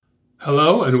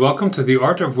Hello and welcome to the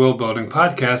Art of World Building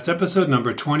podcast, episode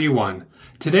number 21.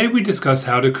 Today we discuss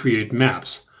how to create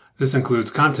maps. This includes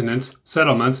continents,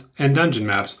 settlements, and dungeon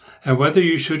maps, and whether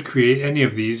you should create any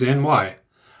of these and why.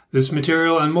 This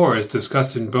material and more is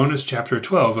discussed in bonus chapter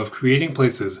 12 of Creating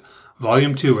Places,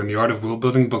 volume 2 in the Art of World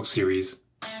Building book series.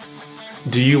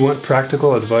 Do you want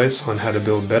practical advice on how to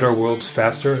build better worlds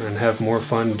faster and have more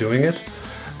fun doing it?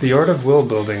 The Art of World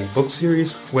Building book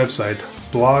series, website,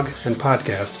 blog, and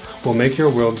podcast will make your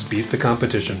worlds beat the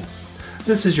competition.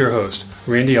 This is your host,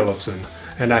 Randy Ellefson,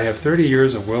 and I have 30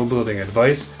 years of world building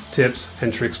advice, tips,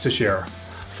 and tricks to share.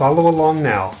 Follow along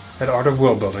now at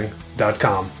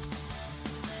artofworldbuilding.com.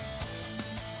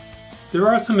 There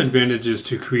are some advantages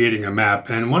to creating a map,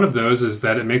 and one of those is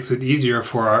that it makes it easier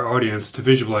for our audience to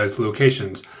visualize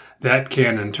locations. That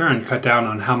can, in turn, cut down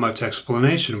on how much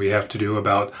explanation we have to do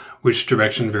about which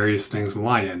direction various things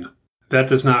lie in. That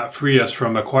does not free us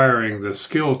from acquiring the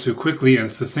skill to quickly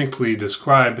and succinctly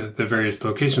describe the various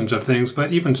locations of things,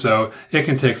 but even so, it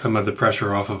can take some of the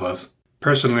pressure off of us.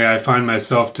 Personally, I find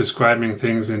myself describing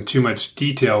things in too much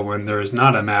detail when there is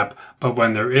not a map, but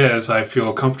when there is, I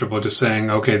feel comfortable just saying,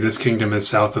 okay, this kingdom is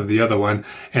south of the other one,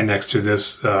 and next to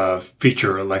this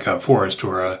feature, like a forest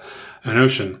or an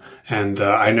ocean. And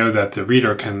I know that the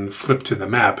reader can flip to the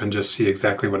map and just see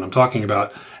exactly what I'm talking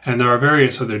about. And there are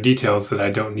various other details that I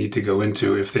don't need to go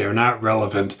into if they are not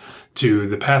relevant to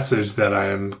the passage that I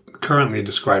am currently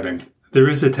describing. There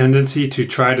is a tendency to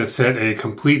try to set a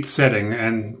complete setting,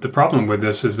 and the problem with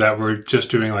this is that we're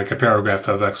just doing like a paragraph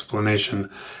of explanation.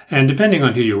 And depending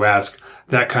on who you ask,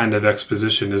 that kind of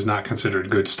exposition is not considered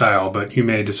good style, but you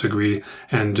may disagree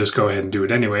and just go ahead and do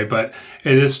it anyway. But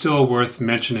it is still worth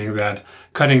mentioning that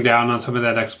cutting down on some of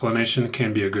that explanation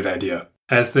can be a good idea.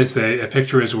 As they say, a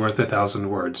picture is worth 1,000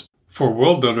 words. For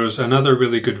world builders, another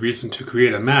really good reason to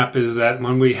create a map is that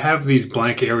when we have these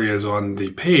blank areas on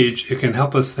the page, it can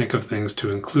help us think of things to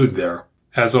include there.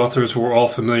 As authors, we're all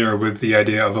familiar with the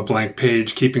idea of a blank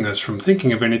page keeping us from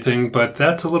thinking of anything, but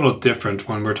that's a little different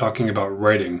when we're talking about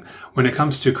writing. When it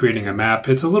comes to creating a map,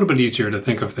 it's a little bit easier to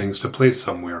think of things to place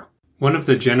somewhere. One of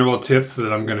the general tips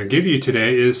that I'm going to give you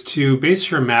today is to base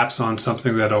your maps on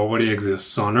something that already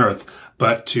exists on Earth,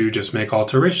 but to just make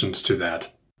alterations to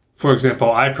that. For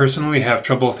example, I personally have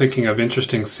trouble thinking of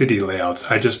interesting city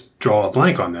layouts. I just draw a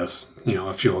blank on this,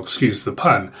 if you'll excuse the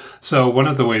pun. So one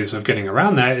of the ways of getting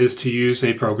around that is to use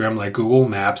a program like Google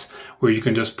Maps, where you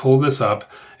can just pull this up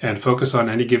and focus on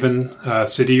any given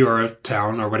city or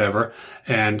town or whatever,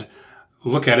 and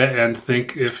look at it and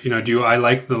think do I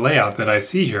like the layout that I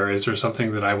see here? Is there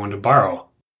something that I want to borrow?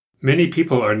 Many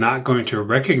people are not going to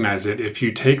recognize it if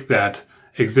you take that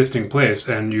existing place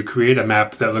and you create a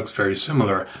map that looks very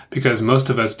similar, because most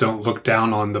of us don't look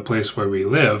down on the place where we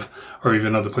live or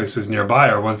even other places nearby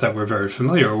or ones that we're very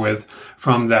familiar with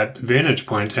from that vantage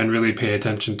point and really pay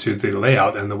attention to the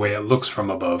layout and the way it looks from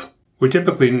above. We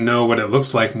typically know what it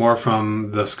looks like more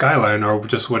from the skyline or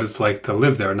just what it's like to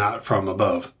live there, not from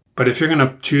above. But if you're going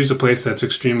to choose a place that's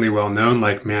extremely well known,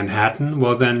 like Manhattan,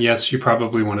 well then yes, you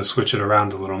probably want to switch it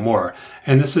around a little more.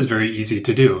 And this is very easy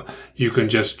to do. You can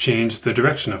just change the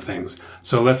direction of things.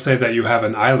 So let's say that you have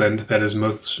an island that is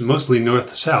mostly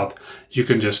north-south. You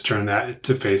can just turn that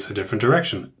to face a different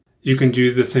direction. You can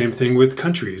do the same thing with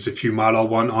countries. If you model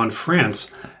one on France,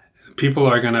 people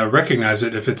are going to recognize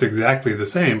it if it's exactly the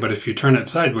same, but if you turn it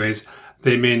sideways,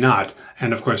 they may not.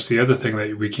 And of course, the other thing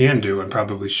that we can do and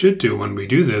probably should do when we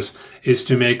do this is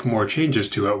to make more changes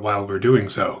to it while we're doing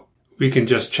so. We can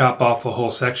just chop off a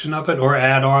whole section of it or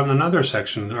add on another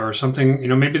section or something.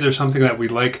 Maybe there's something that we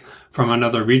like from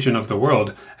another region of the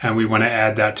world and we want to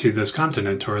add that to this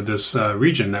continent or this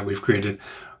region that we've created.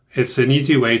 It's an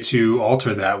easy way to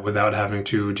alter that without having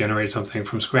to generate something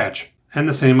from scratch. And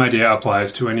the same idea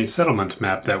applies to any settlement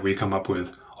map that we come up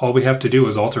with. All we have to do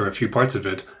is alter a few parts of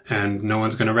it, and no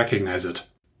one's going to recognize it.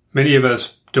 Many of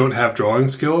us don't have drawing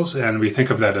skills, and we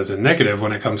think of that as a negative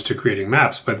when it comes to creating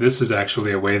maps, but this is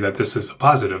actually a way that this is a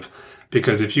positive,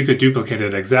 because if you could duplicate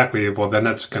it exactly, well, then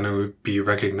it's going to be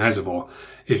recognizable.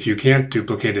 If you can't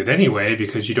duplicate it anyway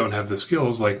because you don't have the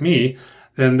skills like me,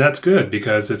 then that's good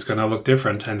because it's going to look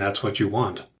different, and that's what you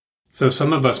want. So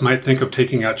some of us might think of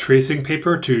taking out tracing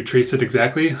paper to trace it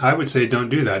exactly. I would say don't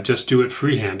do that. Just do it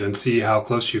freehand and see how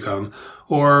close you come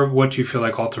or what you feel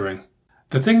like altering.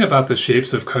 The thing about the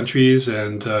shapes of countries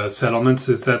and settlements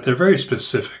is that they're very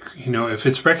specific. If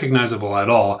it's recognizable at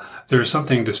all, there's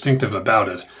something distinctive about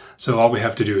it. So all we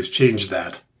have to do is change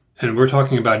that. And we're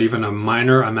talking about even a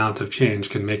minor amount of change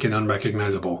can make it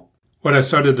unrecognizable. What I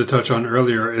started to touch on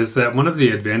earlier is that one of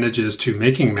the advantages to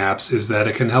making maps is that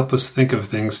it can help us think of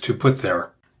things to put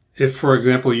there. If, for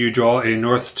example, you draw a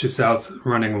north to south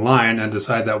running line and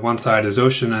decide that one side is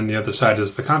ocean and the other side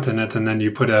is the continent, and then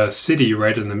you put a city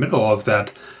right in the middle of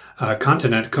that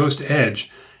continent coast edge,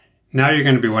 now you're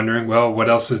going to be wondering, well, what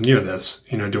else is near this?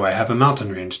 Do I have a mountain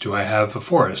range? Do I have a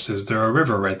forest? Is there a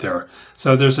river right there?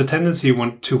 So there's a tendency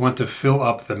to want to fill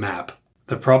up the map.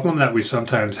 The problem that we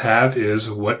sometimes have is,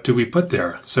 what do we put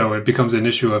there? So it becomes an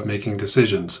issue of making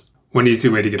decisions. One easy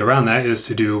way to get around that is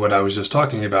to do what I was just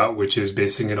talking about, which is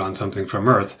basing it on something from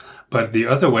Earth. But the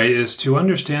other way is to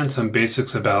understand some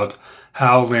basics about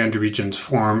how land regions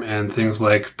form and things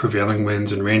like prevailing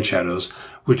winds and rain shadows,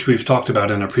 which we've talked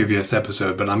about in a previous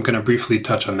episode, but I'm going to briefly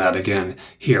touch on that again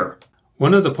here.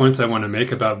 One of the points I want to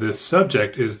make about this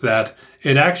subject is that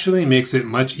it actually makes it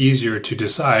much easier to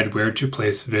decide where to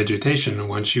place vegetation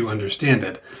once you understand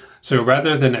it. So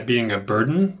rather than it being a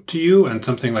burden to you and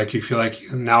something like you feel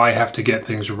like now I have to get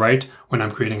things right when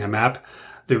I'm creating a map,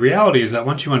 the reality is that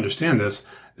once you understand this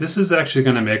is actually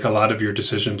going to make a lot of your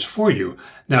decisions for you.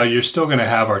 Now, you're still going to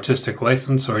have artistic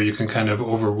license, or you can kind of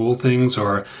overrule things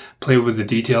or play with the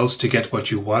details to get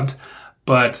what you want,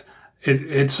 but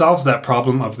it solves that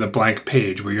problem of the blank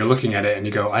page where you're looking at it and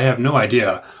you go, I have no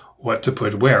idea what to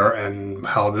put where and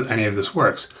how any of this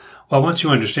works. Well, once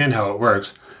you understand how it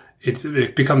works,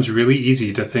 it becomes really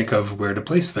easy to think of where to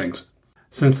place things.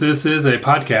 Since this is a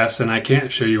podcast and I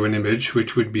can't show you an image,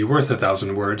 which would be worth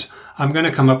 1,000 words, I'm going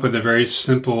to come up with a very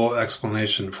simple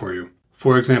explanation for you.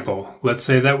 For example, let's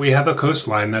say that we have a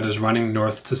coastline that is running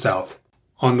north to south.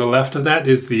 On the left of that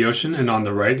is the ocean, and on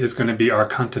the right is going to be our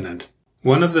continent.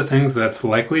 One of the things that's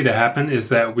likely to happen is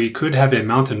that we could have a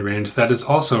mountain range that is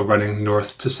also running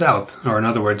north to south, or in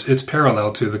other words, it's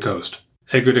parallel to the coast.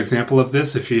 A good example of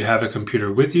this, if you have a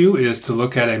computer with you, is to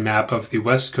look at a map of the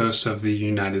west coast of the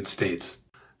United States.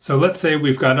 So let's say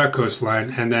we've got our coastline,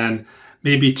 and then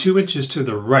maybe 2 inches to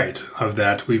the right of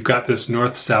that, we've got this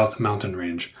north-south mountain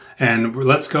range. And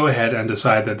let's go ahead and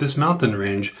decide that this mountain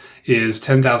range is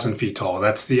 10,000 feet tall.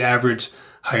 That's the average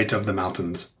height of the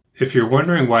mountains. If you're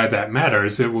wondering why that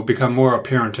matters, it will become more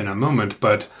apparent in a moment,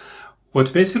 but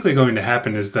what's basically going to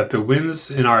happen is that the winds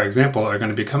in our example are going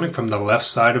to be coming from the left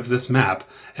side of this map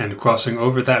and crossing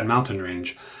over that mountain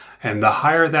range. And the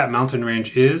higher that mountain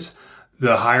range is,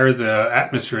 the higher the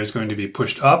atmosphere is going to be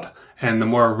pushed up and the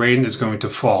more rain is going to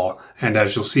fall. And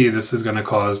as you'll see, this is going to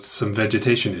cause some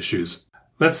vegetation issues.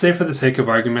 Let's say for the sake of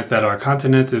argument that our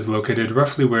continent is located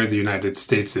roughly where the United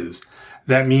States is.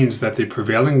 That means that the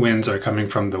prevailing winds are coming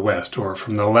from the west, or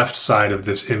from the left side of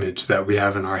this image that we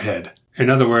have in our head. In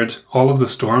other words, all of the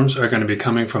storms are going to be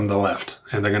coming from the left,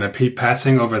 and they're going to be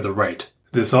passing over the right.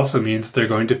 This also means they're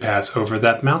going to pass over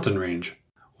that mountain range.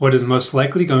 What is most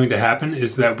likely going to happen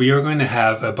is that we are going to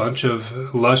have a bunch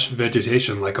of lush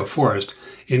vegetation like a forest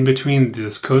in between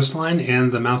this coastline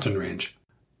and the mountain range.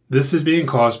 This is being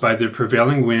caused by the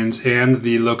prevailing winds and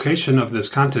the location of this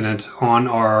continent on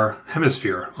our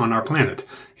hemisphere, on our planet.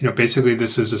 Basically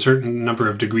this is a certain number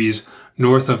of degrees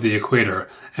north of the equator,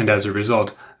 and as a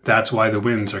result, that's why the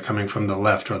winds are coming from the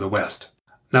left or the west.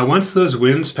 Now, once those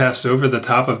winds pass over the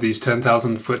top of these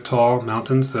 10,000 foot tall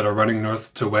mountains that are running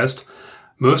north to west,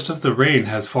 most of the rain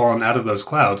has fallen out of those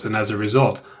clouds, and as a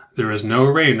result, there is no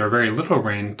rain or very little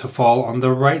rain to fall on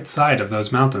the right side of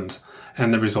those mountains,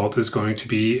 and the result is going to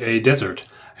be a desert.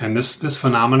 And this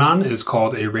phenomenon is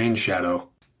called a rain shadow.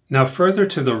 Now, further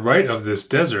to the right of this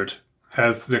desert,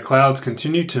 as the clouds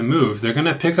continue to move, they're going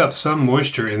to pick up some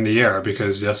moisture in the air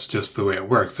because that's just the way it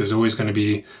works. There's always going to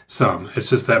be some. It's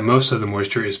just that most of the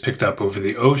moisture is picked up over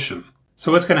the ocean.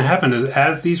 So what's going to happen is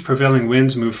as these prevailing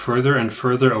winds move further and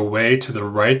further away to the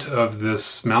right of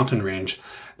this mountain range,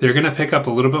 they're going to pick up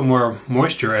a little bit more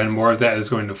moisture and more of that is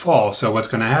going to fall. So what's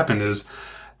going to happen is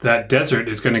that desert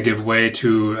is going to give way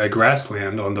to a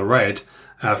grassland on the right.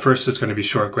 First it's going to be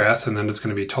short grass and then it's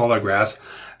going to be taller grass.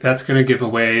 That's going to give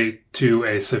way to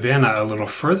a savanna a little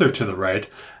further to the right.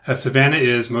 A savanna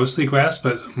is mostly grass,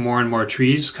 but more and more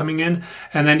trees coming in.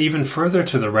 And then even further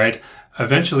to the right,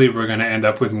 eventually we're going to end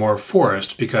up with more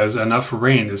forest because enough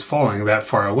rain is falling that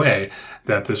far away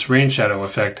that this rain shadow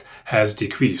effect has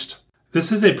decreased.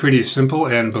 This is a pretty simple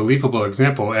and believable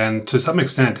example, and to some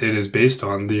extent it is based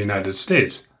on the United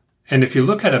States. And if you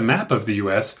look at a map of the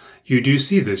US, you do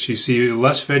see this. You see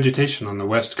lush vegetation on the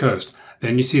west coast.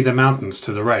 Then you see the mountains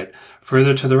to the right.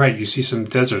 Further to the right, you see some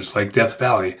deserts like Death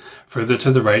Valley. Further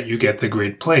to the right, you get the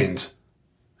Great Plains.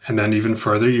 And then even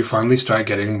further, you finally start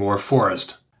getting more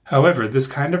forest. However, this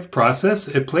kind of process,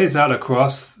 it plays out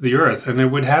across the Earth, and it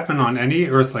would happen on any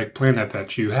Earth-like planet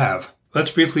that you have.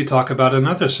 Let's briefly talk about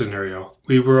another scenario.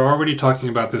 We were already talking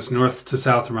about this north to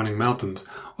south running mountains.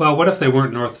 Well, what if they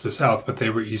weren't north to south, but they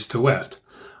were east to west?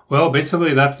 Well,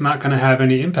 basically that's not going to have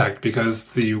any impact because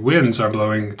the winds are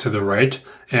blowing to the right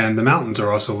and the mountains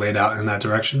are also laid out in that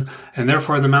direction, and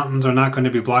therefore the mountains are not going to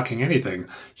be blocking anything.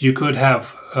 You could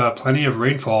have plenty of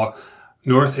rainfall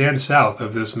north and south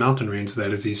of this mountain range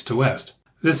that is east to west.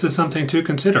 This is something to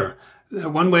consider.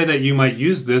 One way that you might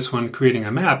use this when creating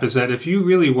a map is that if you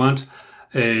really want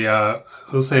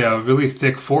let's say a really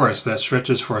thick forest that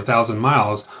stretches for 1,000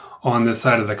 miles on this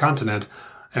side of the continent,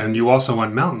 and you also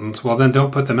want mountains, well then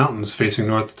don't put the mountains facing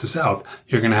north to south.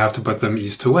 You're going to have to put them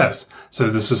east to west. So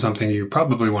this is something you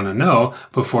probably want to know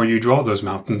before you draw those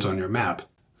mountains on your map.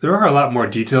 There are a lot more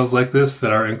details like this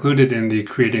that are included in the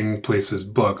Creating Places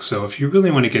book, so if you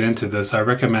really want to get into this, I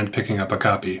recommend picking up a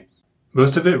copy.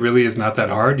 Most of it really is not that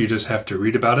hard, you just have to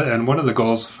read about it, and one of the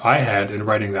goals I had in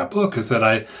writing that book is that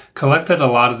I collected a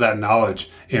lot of that knowledge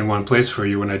in one place for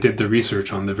you when I did the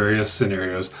research on the various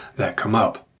scenarios that come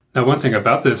up. Now, one thing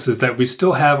about this is that we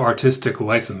still have artistic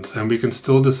license, and we can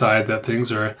still decide that things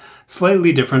are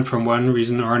slightly different from one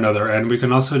reason or another, and we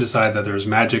can also decide that there's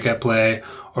magic at play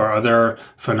or other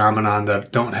phenomenon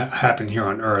that don't happen here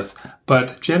on Earth.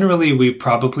 But generally, we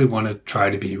probably want to try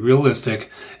to be realistic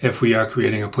if we are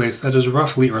creating a place that is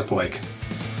roughly Earth-like.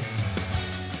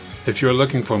 If you're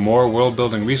looking for more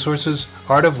world-building resources,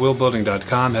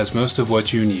 artofworldbuilding.com has most of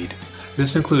what you need.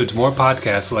 This includes more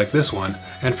podcasts like this one,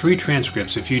 and free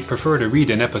transcripts if you'd prefer to read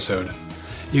an episode.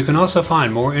 You can also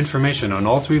find more information on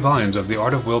all 3 volumes of the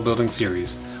Art of World Building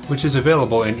series, which is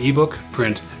available in ebook,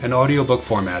 print, and audiobook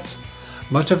formats.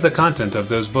 Much of the content of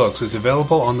those books is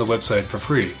available on the website for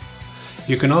free.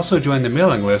 You can also join the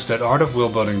mailing list at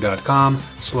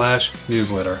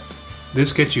artofworldbuilding.com/newsletter.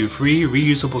 This gets you free,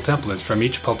 reusable templates from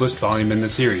each published volume in the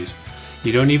series.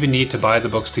 You don't even need to buy the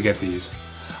books to get these.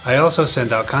 I also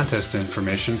send out contest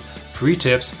information, free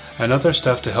tips, and other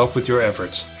stuff to help with your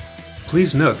efforts.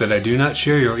 Please note that I do not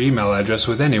share your email address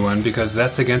with anyone because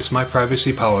that's against my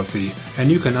privacy policy,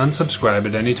 and you can unsubscribe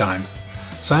at any time.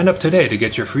 Sign up today to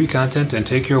get your free content and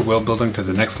take your world building to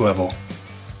the next level.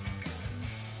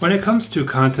 When it comes to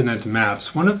continent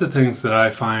maps, one of the things that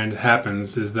I find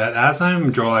happens is that as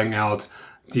I'm drawing out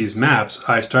these maps,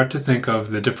 I start to think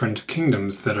of the different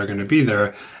kingdoms that are going to be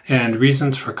there and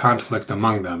reasons for conflict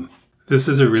among them. This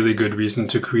is a really good reason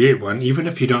to create one, even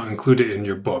if you don't include it in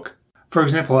your book. For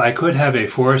example, I could have a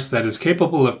forest that is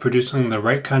capable of producing the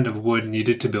right kind of wood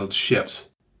needed to build ships.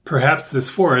 Perhaps this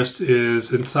forest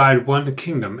is inside one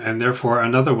kingdom, and therefore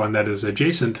another one that is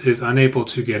adjacent is unable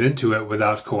to get into it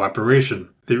without cooperation.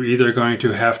 They're either going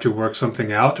to have to work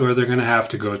something out, or they're going to have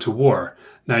to go to war.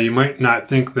 Now, you might not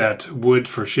think that wood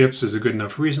for ships is a good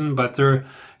enough reason, but there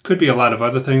could be a lot of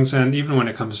other things, and even when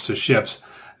it comes to ships,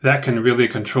 that can really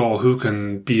control who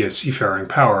can be a seafaring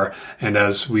power. And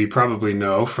as we probably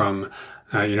know from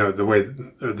the way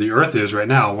the Earth is right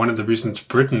now, one of the reasons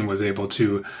Britain was able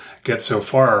to get so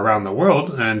far around the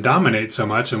world and dominate so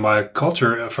much, and why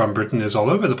culture from Britain is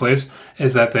all over the place,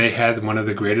 is that they had one of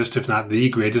the greatest, if not the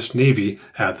greatest, navy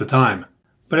at the time.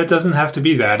 But it doesn't have to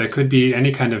be that. It could be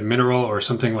any kind of mineral or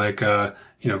something like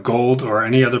gold or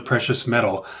any other precious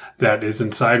metal that is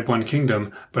inside one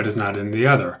kingdom but is not in the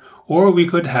other. Or we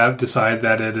could decide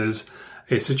that it is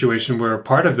a situation where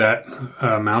part of that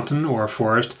mountain or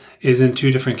forest is in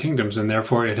 2 different kingdoms, and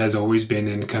therefore it has always been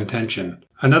in contention.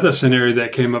 Another scenario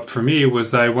that came up for me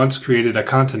was that I once created a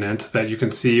continent that you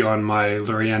can see on my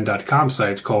Lorien.com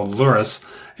site called Lurus,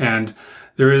 and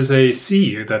there is a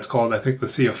sea that's called, I think, the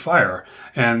Sea of Fire.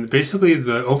 And basically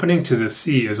the opening to the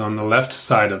sea is on the left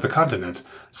side of the continent.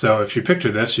 So if you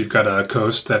picture this, you've got a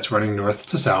coast that's running north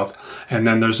to south, and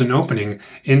then there's an opening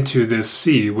into this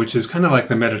sea, which is kind of like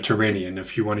the Mediterranean,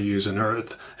 if you want to use an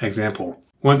Earth example.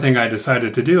 One thing I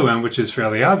decided to do, and which is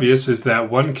fairly obvious, is that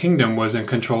one kingdom was in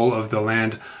control of the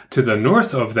land to the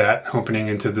north of that opening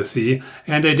into the sea,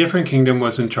 and a different kingdom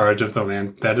was in charge of the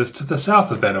land that is to the south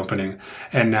of that opening.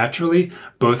 And naturally,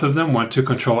 both of them want to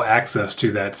control access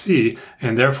to that sea,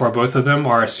 and therefore both of them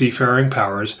are seafaring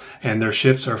powers, and their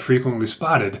ships are frequently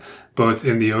spotted, both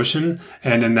in the ocean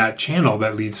and in that channel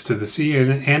that leads to the sea,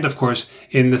 and of course,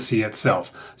 in the sea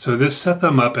itself. So this set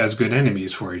them up as good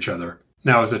enemies for each other.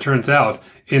 Now, as it turns out,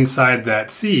 inside that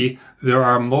sea, there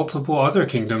are multiple other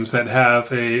kingdoms that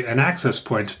have an access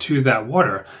point to that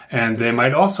water, and they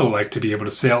might also like to be able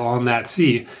to sail on that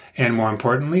sea, and more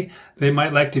importantly, they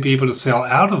might like to be able to sail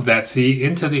out of that sea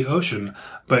into the ocean,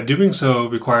 but doing so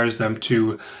requires them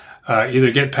to either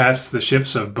get past the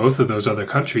ships of both of those other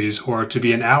countries, or to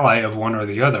be an ally of one or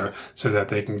the other, so that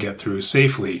they can get through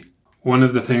safely. One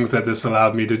of the things that this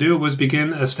allowed me to do was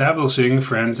begin establishing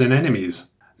friends and enemies.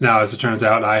 Now, as it turns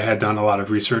out, I had done a lot of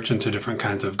research into different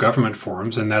kinds of government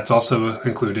forms, and that's also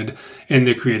included in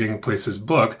the Creating Places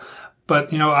book. But,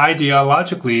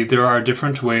 ideologically, there are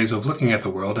different ways of looking at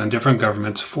the world, and different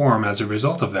governments form as a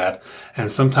result of that. And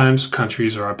sometimes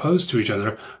countries are opposed to each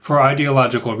other for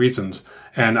ideological reasons.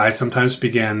 And I sometimes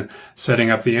began setting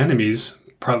up the enemies,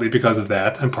 partly because of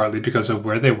that, and partly because of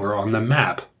where they were on the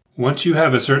map. Once you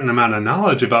have a certain amount of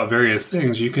knowledge about various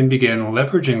things, you can begin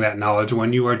leveraging that knowledge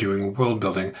when you are doing world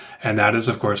building. And that is,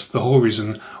 of course, the whole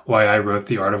reason why I wrote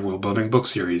the Art of World Building book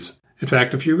series. In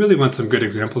fact, if you really want some good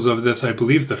examples of this, I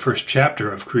believe the first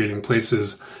chapter of Creating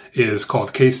Places is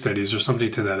called Case Studies or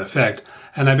something to that effect.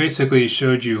 And I basically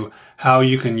showed you how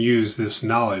you can use this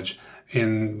knowledge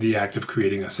in the act of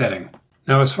creating a setting.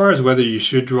 Now, as far as whether you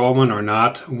should draw one or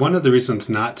not, one of the reasons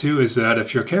not to is that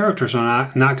if your characters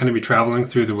are not going to be traveling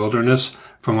through the wilderness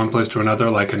from one place to another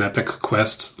like an epic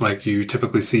quest like you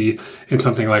typically see in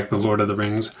something like The Lord of the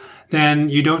Rings, then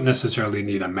you don't necessarily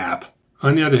need a map.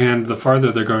 On the other hand, the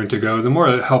farther they're going to go, the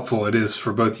more helpful it is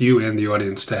for both you and the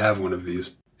audience to have one of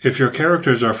these. If your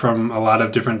characters are from a lot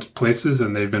of different places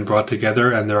and they've been brought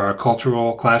together and there are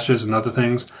cultural clashes and other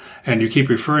things, and you keep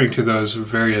referring to those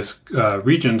various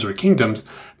regions or kingdoms,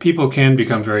 people can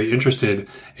become very interested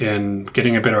in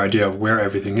getting a better idea of where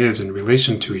everything is in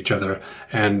relation to each other,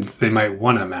 and they might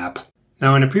want a map.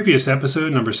 Now, in a previous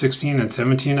episode, number 16 and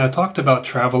 17, I talked about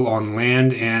travel on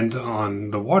land and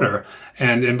on the water,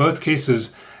 and in both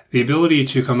cases, the ability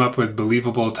to come up with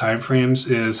believable timeframes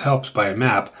is helped by a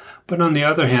map, but on the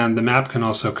other hand, the map can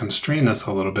also constrain us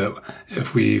a little bit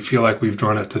if we feel like we've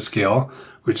drawn it to scale,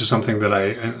 which is something that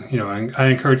I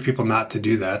encourage people not to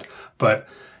do that. But,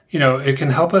 it can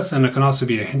help us and it can also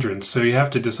be a hindrance, so you have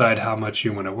to decide how much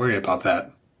you want to worry about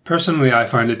that. Personally, I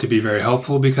find it to be very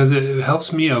helpful because it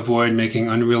helps me avoid making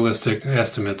unrealistic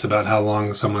estimates about how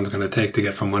long someone's going to take to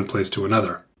get from one place to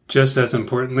another. Just as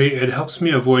importantly, it helps me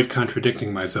avoid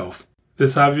contradicting myself.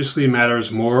 This obviously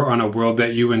matters more on a world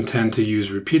that you intend to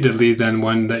use repeatedly than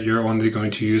one that you're only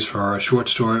going to use for a short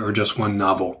story or just one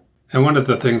novel. And one of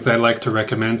the things I like to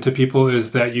recommend to people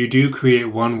is that you do create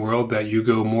one world that you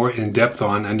go more in depth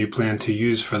on and you plan to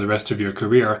use for the rest of your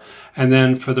career. And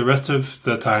then for the rest of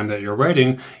the time that you're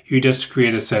writing, you just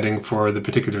create a setting for the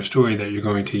particular story that you're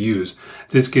going to use.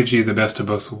 This gives you the best of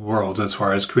both worlds as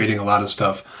far as creating a lot of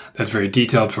stuff that's very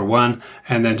detailed for one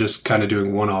and then just kind of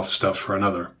doing one-off stuff for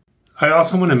another. I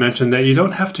also want to mention that you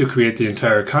don't have to create the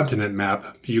entire continent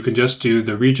map. You can just do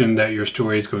the region that your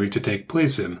story is going to take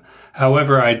place in.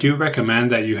 However, I do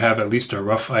recommend that you have at least a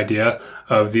rough idea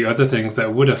of the other things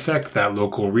that would affect that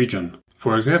local region.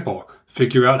 For example,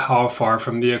 figure out how far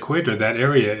from the equator that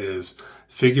area is.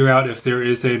 Figure out if there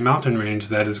is a mountain range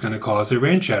that is going to cause a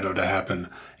rain shadow to happen.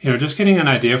 Just getting an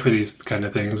idea for these kind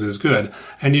of things is good.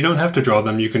 And you don't have to draw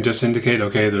them. You can just indicate,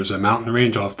 okay, there's a mountain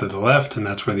range off to the left, and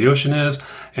that's where the ocean is,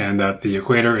 and that the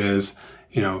equator is,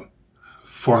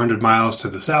 400 miles to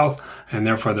the south, and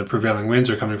therefore the prevailing winds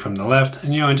are coming from the left,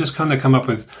 and just kind of come up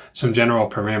with some general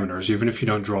parameters, even if you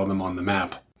don't draw them on the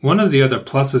map. One of the other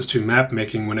pluses to map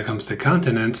making when it comes to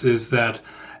continents is that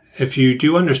if you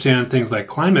do understand things like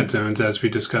climate zones, as we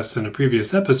discussed in a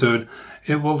previous episode,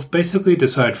 it will basically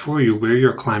decide for you where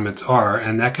your climates are,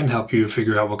 and that can help you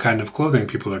figure out what kind of clothing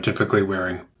people are typically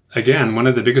wearing. Again, one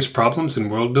of the biggest problems in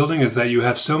world building is that you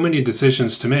have so many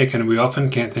decisions to make and we often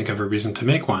can't think of a reason to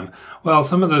make one. Well,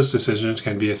 some of those decisions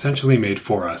can be essentially made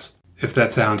for us. If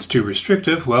that sounds too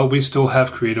restrictive, well, we still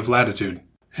have creative latitude.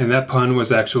 And that pun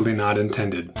was actually not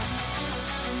intended.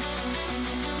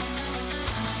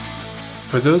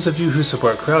 For those of you who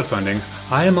support crowdfunding,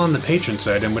 I am on the Patreon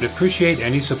site and would appreciate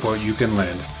any support you can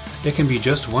lend. It can be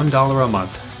just $1 a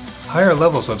month. Higher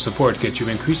levels of support get you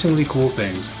increasingly cool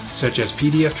things, such as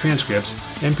PDF transcripts,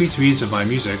 MP3s of my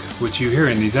music, which you hear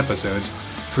in these episodes,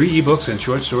 free ebooks and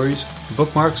short stories,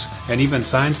 bookmarks, and even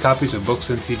signed copies of books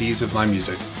and CDs of my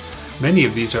music. Many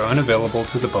of these are unavailable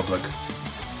to the public.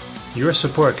 Your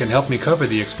support can help me cover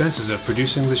the expenses of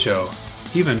producing the show.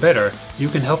 Even better, you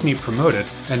can help me promote it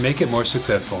and make it more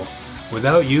successful.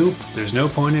 Without you, there's no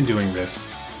point in doing this.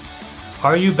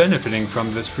 Are you benefiting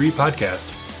from this free podcast?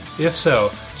 If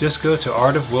so, just go to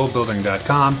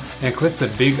artofworldbuilding.com and click the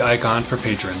big icon for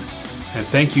Patreon. And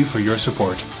thank you for your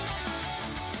support.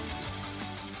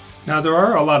 Now, there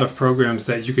are a lot of programs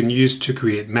that you can use to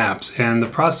create maps, and the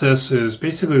process is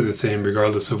basically the same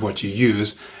regardless of what you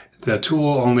use. The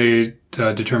tool only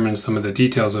determines some of the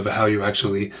details of how you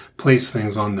actually place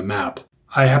things on the map.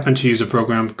 I happen to use a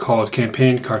program called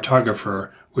Campaign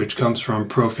Cartographer, which comes from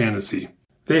ProFantasy.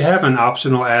 They have an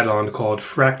optional add-on called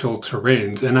Fractal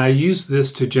Terrains, and I use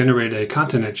this to generate a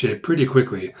continent shape pretty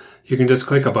quickly. You can just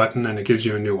click a button and it gives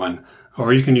you a new one.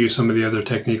 Or you can use some of the other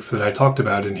techniques that I talked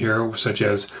about in here, such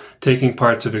as taking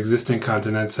parts of existing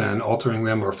continents and altering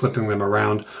them or flipping them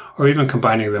around, or even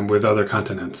combining them with other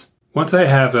continents. Once I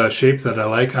have a shape that I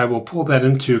like, I will pull that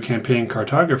into Campaign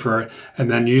Cartographer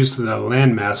and then use the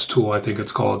landmass tool, I think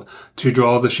it's called, to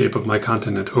draw the shape of my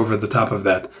continent over the top of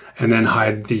that, and then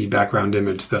hide the background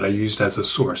image that I used as a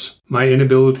source. My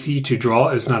inability to draw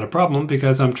is not a problem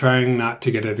because I'm trying not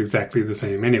to get it exactly the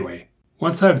same anyway.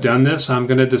 Once I've done this, I'm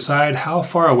going to decide how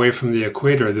far away from the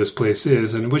equator this place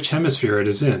is and which hemisphere it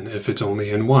is in, if it's only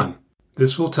in one.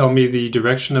 This will tell me the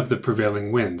direction of the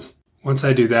prevailing winds. Once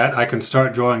I do that, I can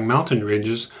start drawing mountain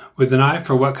ranges with an eye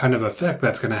for what kind of effect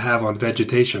that's going to have on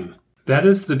vegetation. That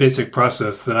is the basic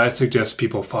process that I suggest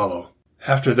people follow.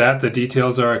 After that, the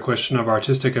details are a question of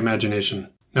artistic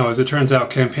imagination. Now, as it turns out,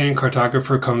 Campaign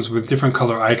Cartographer comes with different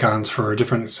color icons for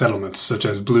different settlements, such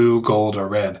as blue, gold, or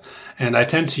red. And I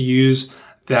tend to use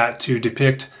that to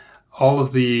depict all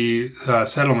of the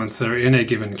settlements that are in a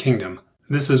given kingdom.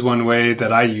 This is one way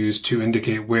that I use to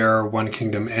indicate where one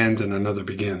kingdom ends and another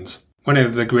begins. One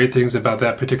of the great things about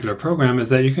that particular program is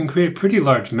that you can create pretty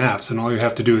large maps, and all you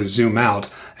have to do is zoom out,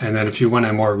 and then if you want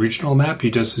a more regional map, you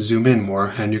just zoom in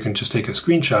more, and you can just take a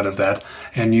screenshot of that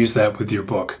and use that with your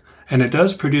book. And it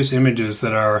does produce images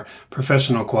that are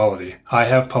professional quality. I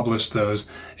have published those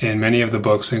in many of the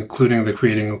books, including the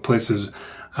Creating Places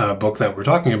book that we're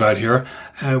talking about here,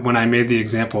 when I made the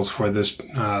examples for this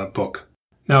book.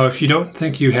 Now, if you don't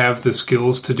think you have the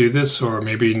skills to do this, or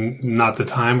maybe not the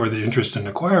time or the interest in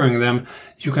acquiring them,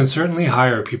 you can certainly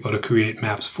hire people to create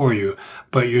maps for you,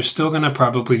 but you're still going to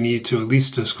probably need to at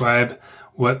least describe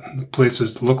what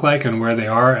places look like and where they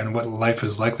are and what life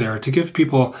is like there to give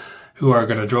people who are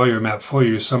going to draw your map for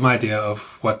you some idea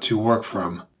of what to work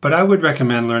from. But I would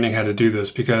recommend learning how to do this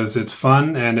because it's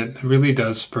fun and it really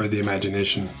does spur the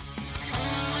imagination.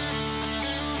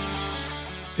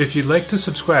 If you'd like to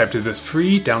subscribe to this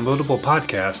free downloadable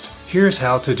podcast, here's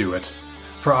how to do it.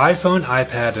 For iPhone,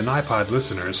 iPad, and iPod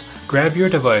listeners, grab your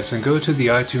device and go to the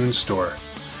iTunes Store.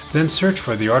 Then search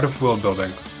for The Art of World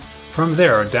Building. From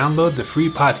there, download the free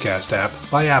podcast app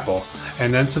by Apple,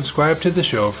 and then subscribe to the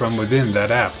show from within that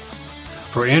app.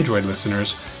 For Android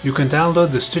listeners, you can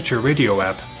download the Stitcher Radio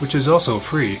app, which is also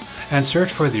free, and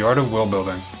search for The Art of World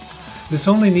Building. This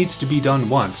only needs to be done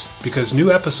once, because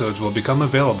new episodes will become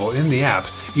available in the app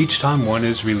each time one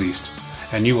is released,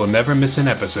 and you will never miss an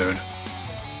episode.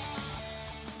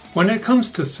 When it comes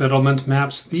to settlement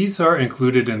maps, these are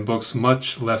included in books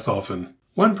much less often.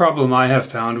 One problem I have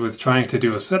found with trying to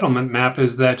do a settlement map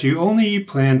is that you only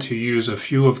plan to use a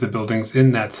few of the buildings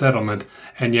in that settlement,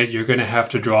 and yet you're going to have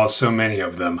to draw so many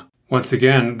of them. Once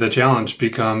again, the challenge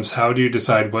becomes how do you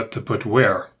decide what to put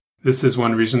where? This is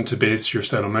one reason to base your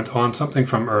settlement on something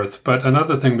from Earth, but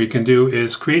another thing we can do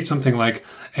is create something like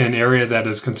an area that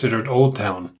is considered Old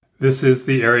Town. This is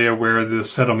the area where the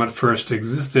settlement first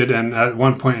existed, and at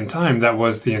one point in time that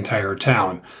was the entire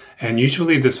town. And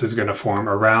usually this is going to form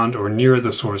around or near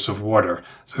the source of water,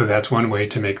 so that's one way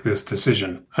to make this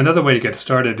decision. Another way to get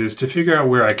started is to figure out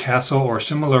where a castle or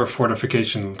similar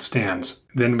fortification stands.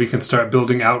 Then we can start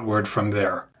building outward from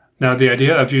there. Now, the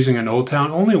idea of using an old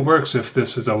town only works if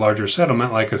this is a larger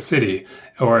settlement like a city,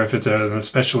 or if it's an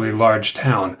especially large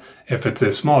town. If it's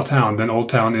a small town, then Old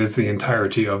Town is the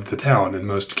entirety of the town in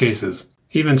most cases.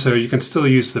 Even so, you can still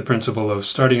use the principle of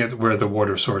starting at where the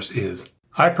water source is.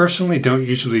 I personally don't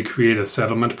usually create a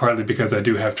settlement, partly because I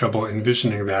do have trouble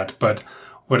envisioning that, but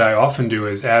what I often do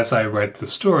is as I write the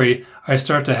story, I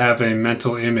start to have a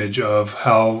mental image of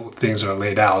how things are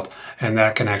laid out, and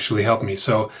that can actually help me.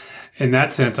 So in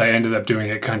that sense, I ended up doing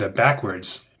it kind of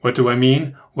backwards. What do I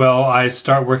mean? Well, I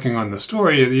start working on the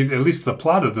story, at least the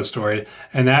plot of the story,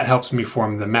 and that helps me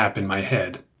form the map in my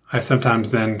head. I sometimes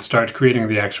then start creating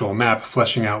the actual map,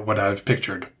 fleshing out what I've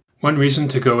pictured. One reason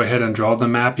to go ahead and draw the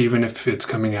map, even if it's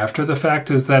coming after the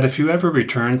fact, is that if you ever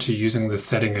return to using this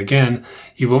setting again,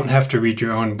 you won't have to read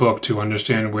your own book to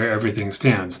understand where everything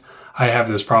stands. I have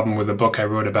this problem with a book I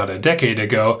wrote about a decade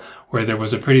ago where there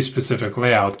was a pretty specific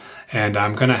layout, and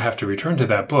I'm going to have to return to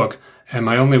that book, and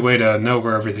my only way to know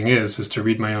where everything is to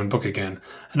read my own book again.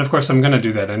 And of course I'm going to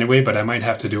do that anyway, but I might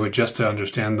have to do it just to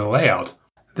understand the layout.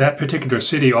 That particular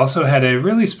city also had a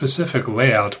really specific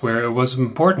layout where it was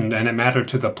important and it mattered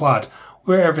to the plot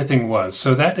where everything was.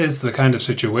 So that is the kind of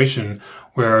situation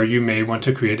where you may want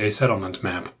to create a settlement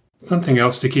map. Something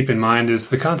else to keep in mind is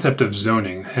the concept of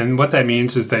zoning, and what that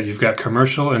means is that you've got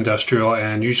commercial, industrial,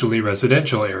 and usually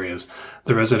residential areas.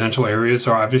 The residential areas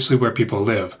are obviously where people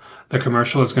live. The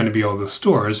commercial is going to be all the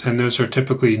stores, and those are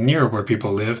typically near where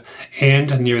people live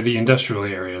and near the industrial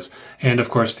areas. And of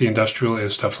course, the industrial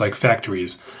is stuff like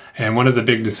factories. And one of the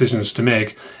big decisions to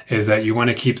make is that you want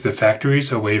to keep the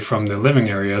factories away from the living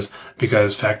areas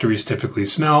because factories typically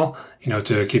smell,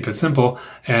 to keep it simple,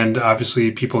 and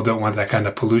obviously people don't want that kind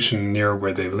of pollution near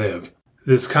where they live.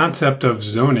 This concept of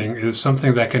zoning is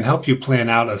something that can help you plan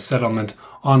out a settlement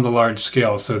on the large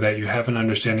scale so that you have an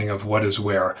understanding of what is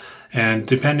where. And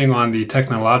depending on the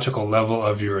technological level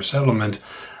of your settlement,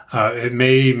 it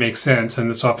may make sense,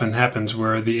 and this often happens,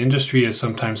 where the industry is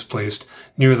sometimes placed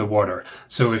near the water.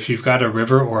 So if you've got a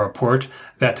river or a port,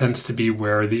 that tends to be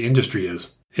where the industry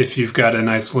is. If you've got a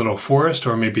nice little forest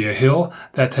or maybe a hill,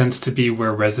 that tends to be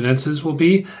where residences will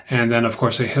be. And then, of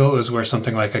course, a hill is where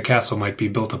something like a castle might be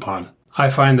built upon. I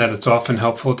find that it's often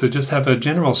helpful to just have a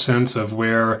general sense of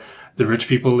where the rich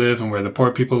people live and where the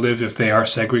poor people live if they are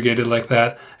segregated like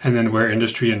that, and then where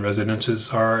industry and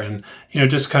residences are, and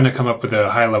just kind of come up with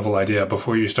a high-level idea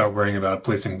before you start worrying about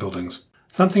placing buildings.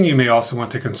 Something you may also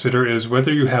want to consider is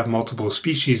whether you have multiple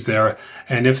species there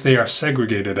and if they are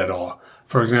segregated at all.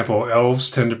 For example, elves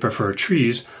tend to prefer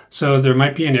trees, so there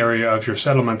might be an area of your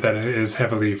settlement that is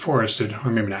heavily forested,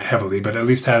 or maybe not heavily, but at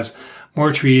least has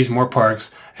more trees, more parks,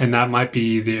 and that might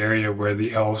be the area where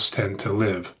the elves tend to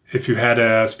live. If you had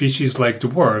a species like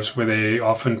dwarves, where they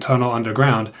often tunnel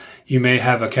underground, you may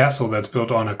have a castle that's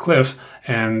built on a cliff,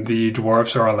 and the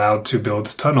dwarves are allowed to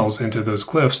build tunnels into those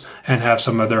cliffs and have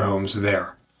some of their homes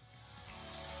there.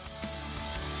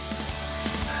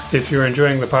 If you're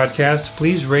enjoying the podcast,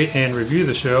 please rate and review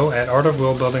the show at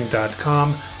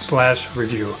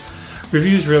artofworldbuilding.com/review.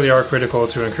 Reviews really are critical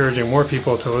to encouraging more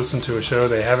people to listen to a show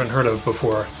they haven't heard of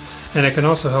before, and it can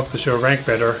also help the show rank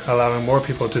better, allowing more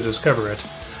people to discover it.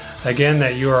 Again,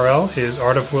 that URL is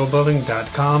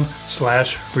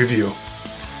artofworldbuilding.com/review.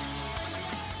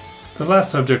 The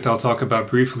last subject I'll talk about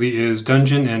briefly is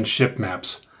dungeon and ship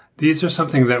maps. These are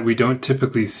something that we don't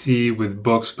typically see with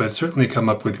books, but certainly come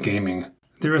up with gaming.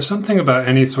 There is something about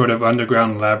any sort of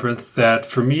underground labyrinth that,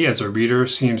 for me as a reader,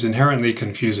 seems inherently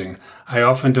confusing. I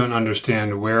often don't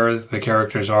understand where the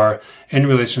characters are in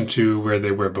relation to where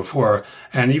they were before,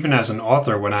 and even as an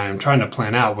author, when I am trying to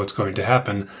plan out what's going to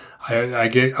happen, I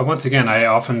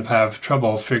often have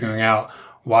trouble figuring out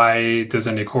why does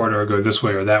any corridor go this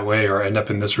way or that way or end up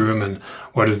in this room, and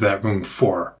what is that room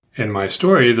for? In my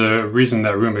story, the reason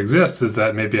that room exists is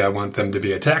that maybe I want them to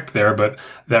be attacked there, but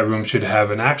that room should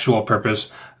have an actual purpose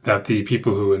that the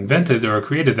people who invented or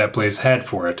created that place had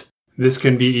for it. This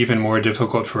can be even more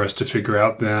difficult for us to figure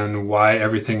out than why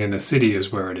everything in a city is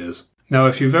where it is. Now,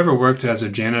 if you've ever worked as a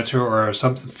janitor or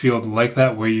some field like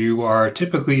that where you are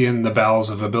typically in the bowels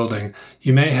of a building,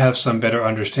 you may have some better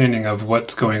understanding of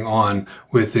what's going on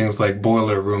with things like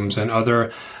boiler rooms and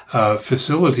other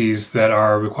facilities that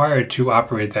are required to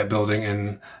operate that building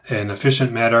in an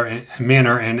efficient manner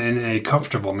and in a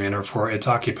comfortable manner for its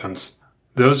occupants.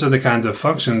 Those are the kinds of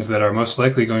functions that are most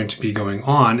likely going to be going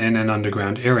on in an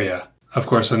underground area. Of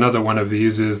course, another one of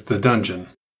these is the dungeon.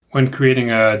 When creating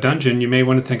a dungeon, you may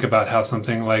want to think about how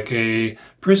something like a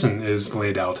prison is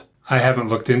laid out. I haven't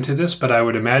looked into this, but I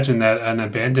would imagine that an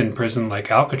abandoned prison like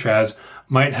Alcatraz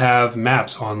might have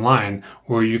maps online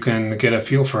where you can get a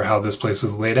feel for how this place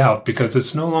is laid out because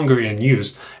it's no longer in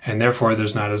use, and therefore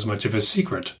there's not as much of a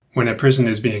secret. When a prison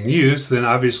is being used, then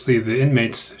obviously the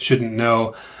inmates shouldn't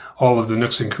know all of the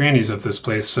nooks and crannies of this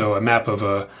place, so a map of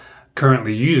a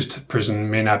currently used prison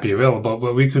may not be available,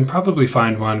 but we can probably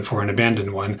find one for an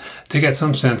abandoned one to get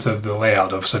some sense of the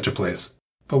layout of such a place.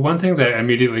 But one thing that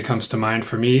immediately comes to mind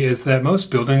for me is that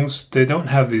most buildings, they don't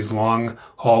have these long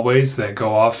hallways that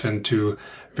go off into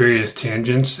various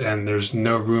tangents and there's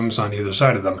no rooms on either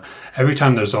side of them. Every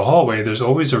time there's a hallway, there's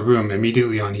always a room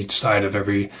immediately on each side of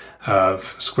every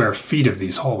square feet of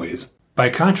these hallways. By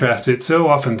contrast, it so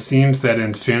often seems that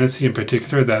in fantasy in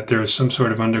particular that there's some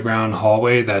sort of underground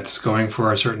hallway that's going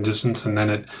for a certain distance and then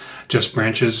it just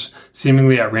branches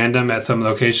seemingly at random at some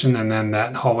location and then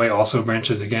that hallway also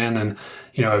branches again and,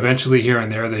 eventually here and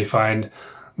there they find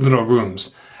little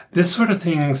rooms. This sort of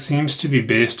thing seems to be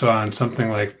based on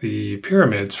something like the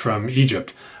pyramids from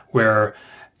Egypt where,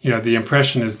 the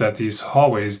impression is that these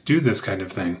hallways do this kind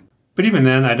of thing. But even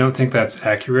then, I don't think that's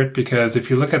accurate because if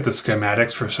you look at the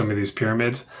schematics for some of these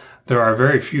pyramids, there are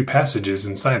very few passages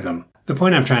inside them. The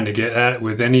point I'm trying to get at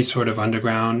with any sort of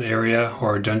underground area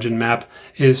or dungeon map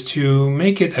is to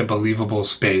make it a believable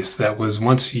space that was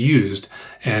once used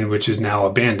and which is now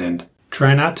abandoned.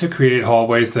 Try not to create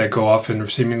hallways that go off in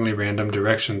seemingly random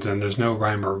directions and there's no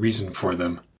rhyme or reason for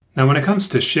them. Now, when it comes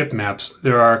to ship maps,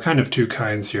 there are kind of two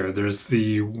kinds here. There's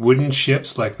the wooden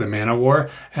ships like the Man of War,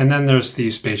 and then there's the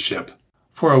spaceship.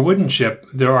 For a wooden ship,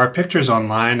 there are pictures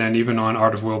online and even on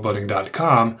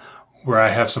artofworldbuilding.com, where I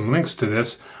have some links to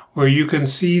this, where you can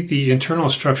see the internal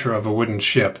structure of a wooden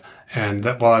ship. And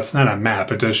that, while it's not a map,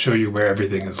 it does show you where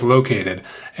everything is located.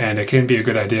 And it can be a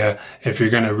good idea if you're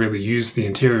going to really use the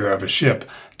interior of a ship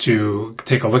to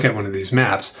take a look at one of these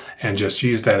maps and just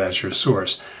use that as your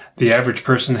source. The average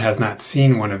person has not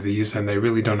seen one of these and they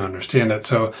really don't understand it.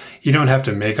 So you don't have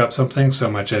to make up something so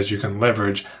much as you can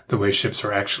leverage the way ships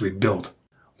are actually built.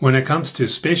 When it comes to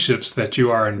spaceships that you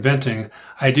are inventing,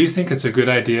 I do think it's a good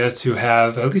idea to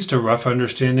have at least a rough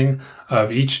understanding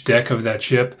of each deck of that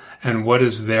ship and what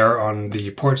is there on the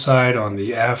port side, on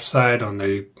the aft side, on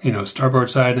the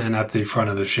starboard side, and at the front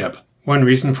of the ship. One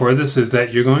reason for this is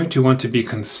that you're going to want to be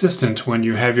consistent when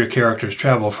you have your characters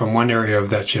travel from one area of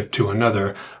that ship to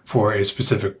another for a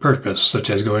specific purpose,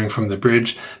 such as going from the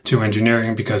bridge to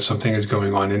engineering because something is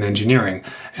going on in engineering.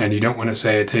 And you don't want to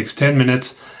say it takes 10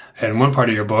 minutes in one part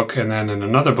of your book, and then in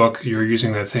another book, you're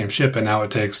using that same ship, and now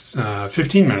it takes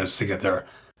 15 minutes to get there.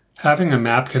 Having a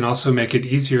map can also make it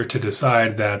easier to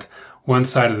decide that one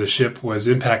side of the ship was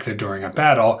impacted during a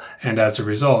battle, and as a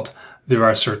result, there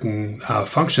are certain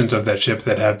functions of that ship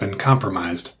that have been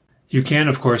compromised. You can,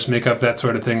 of course, make up that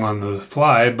sort of thing on the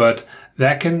fly, but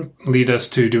that can lead us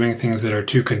to doing things that are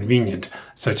too convenient,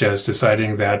 such as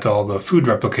deciding that all the food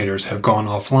replicators have gone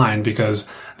offline because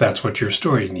that's what your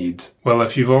story needs. Well,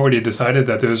 if you've already decided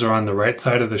that those are on the right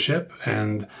side of the ship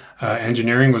and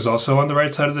engineering was also on the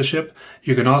right side of the ship,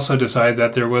 you can also decide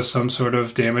that there was some sort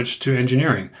of damage to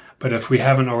engineering. But if we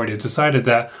haven't already decided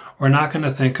that, we're not going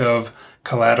to think of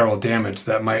collateral damage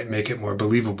that might make it more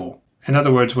believable. In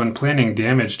other words, when planning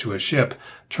damage to a ship,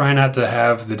 try not to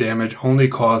have the damage only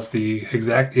cause the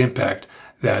exact impact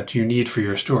that you need for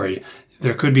your story.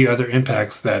 There could be other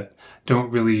impacts that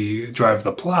don't really drive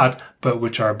the plot, but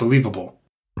which are believable.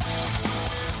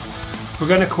 We're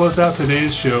going to close out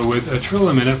today's show with a trill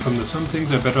a minute from the Some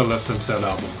Things Are Better Left Unsaid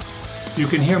album. You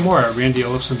can hear more at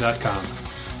randyellefson.com.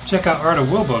 Check out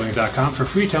artofworldbuilding.com for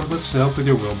free templates to help with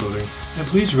your world building, and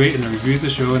please rate and review the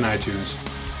show in iTunes.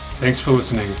 Thanks for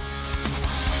listening.